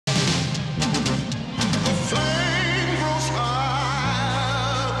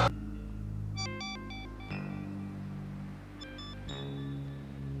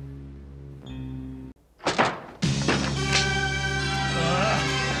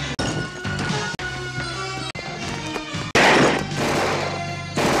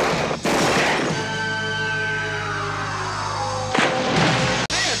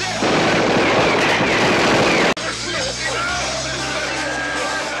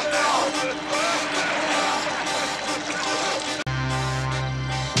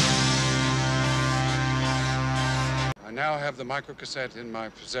have the microcassette in my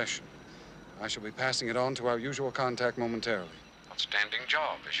possession. I shall be passing it on to our usual contact momentarily. Outstanding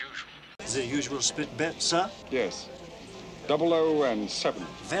job, as usual. Is it usual split bet, sir? Yes. 00 and 7.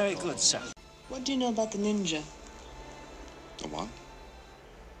 Very good, sir. What do you know about the ninja? The what?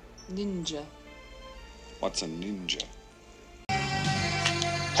 Ninja. What's a ninja?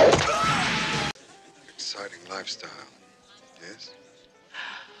 Exciting lifestyle. Yes?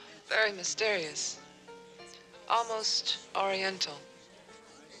 Very mysterious. Almost oriental.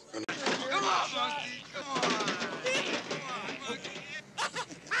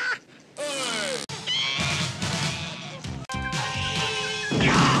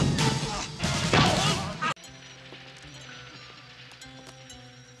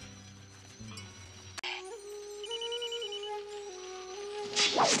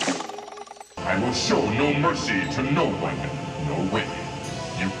 I will show no mercy to no one. No way.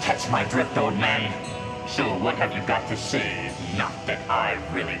 You catch my drift, old man? Sure, what have you got to say? Not that I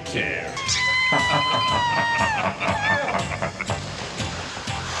really care.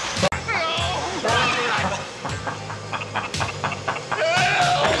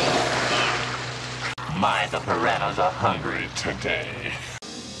 My, the piranhas are hungry today.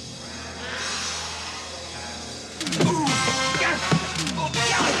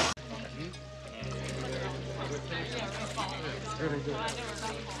 Very good.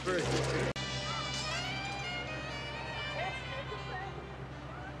 Very good.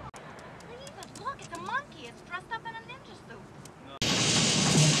 Look, it's a monkey. It's dressed up in a ninja suit.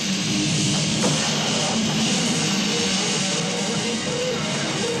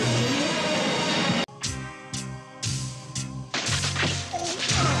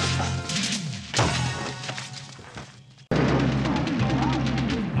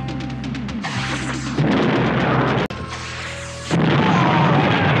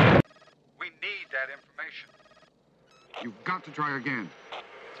 That information. You've got to try again.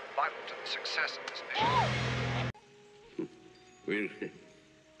 It's vital to the success of this mission. Well,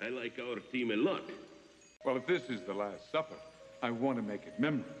 I like our team a lot. Well, if this is the Last Supper, I want to make it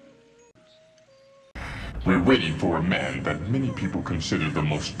memorable. We're waiting for a man that many people consider the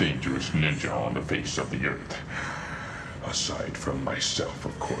most dangerous ninja on the face of the earth. Aside from myself,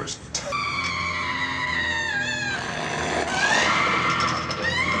 of course.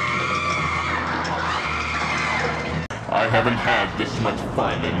 I haven't had this much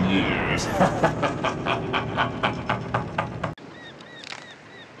fun in years.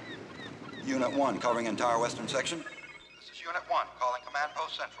 Unit 1, covering entire western section. This is Unit 1, calling Command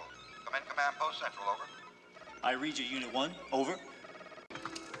Post Central. Come in, Command Post Central, over. I read you, Unit 1. Over.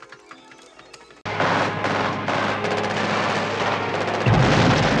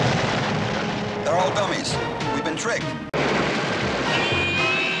 They're all dummies. We've been tricked.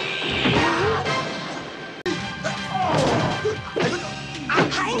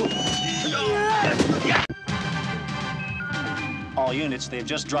 All units, they've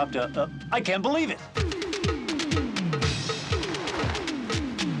just dropped a I can't believe it.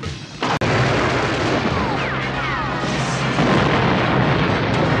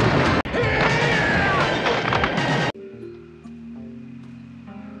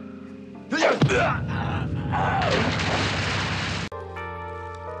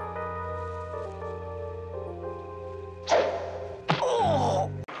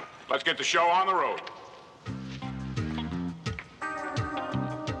 Let's get the show on the road.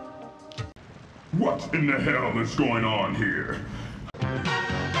 What in the hell is going on here?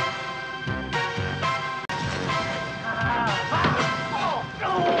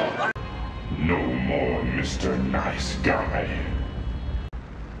 No more Mr. Nice Guy.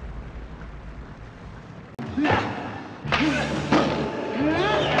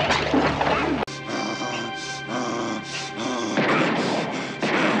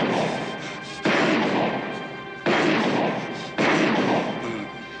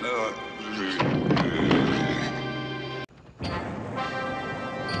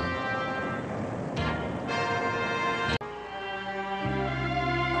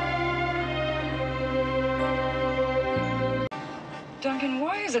 Duncan,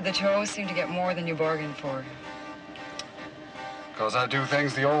 why is it that you always seem to get more than you bargain for? Because I do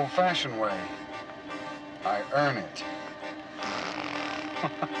things the old-fashioned way. I earn it. The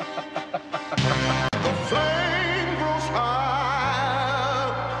flame grows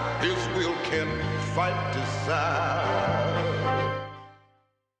high, his will can fight desire.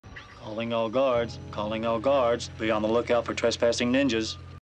 Calling all guards. Calling all guards. Be on the lookout for trespassing ninjas.